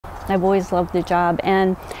I've always loved the job.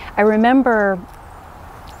 And I remember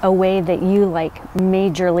a way that you like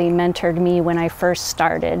majorly mentored me when I first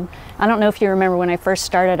started. I don't know if you remember, when I first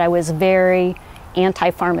started, I was very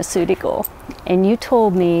anti-pharmaceutical. And you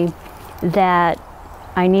told me that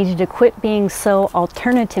I needed to quit being so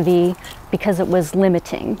alternative-y because it was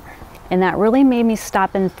limiting. And that really made me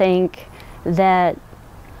stop and think that,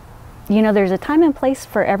 you know, there's a time and place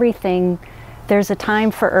for everything. There's a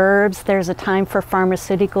time for herbs, there's a time for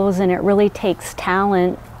pharmaceuticals, and it really takes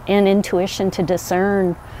talent and intuition to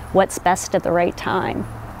discern what's best at the right time.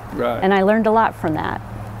 Right. And I learned a lot from that.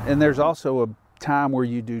 And there's also a time where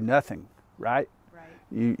you do nothing, right?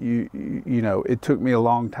 Right. You know, it took me a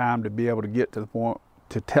long time to be able to get to the point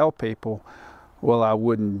to tell people, well, I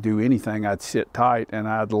wouldn't do anything. I'd sit tight and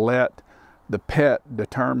I'd let the pet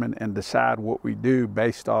determine and decide what we do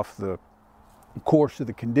based off the course of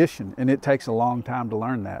the condition. And it takes a long time to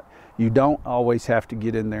learn that. You don't always have to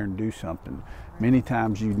get in there and do something. Many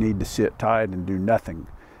times you need to sit tight and do nothing,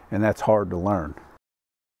 and that's hard to learn.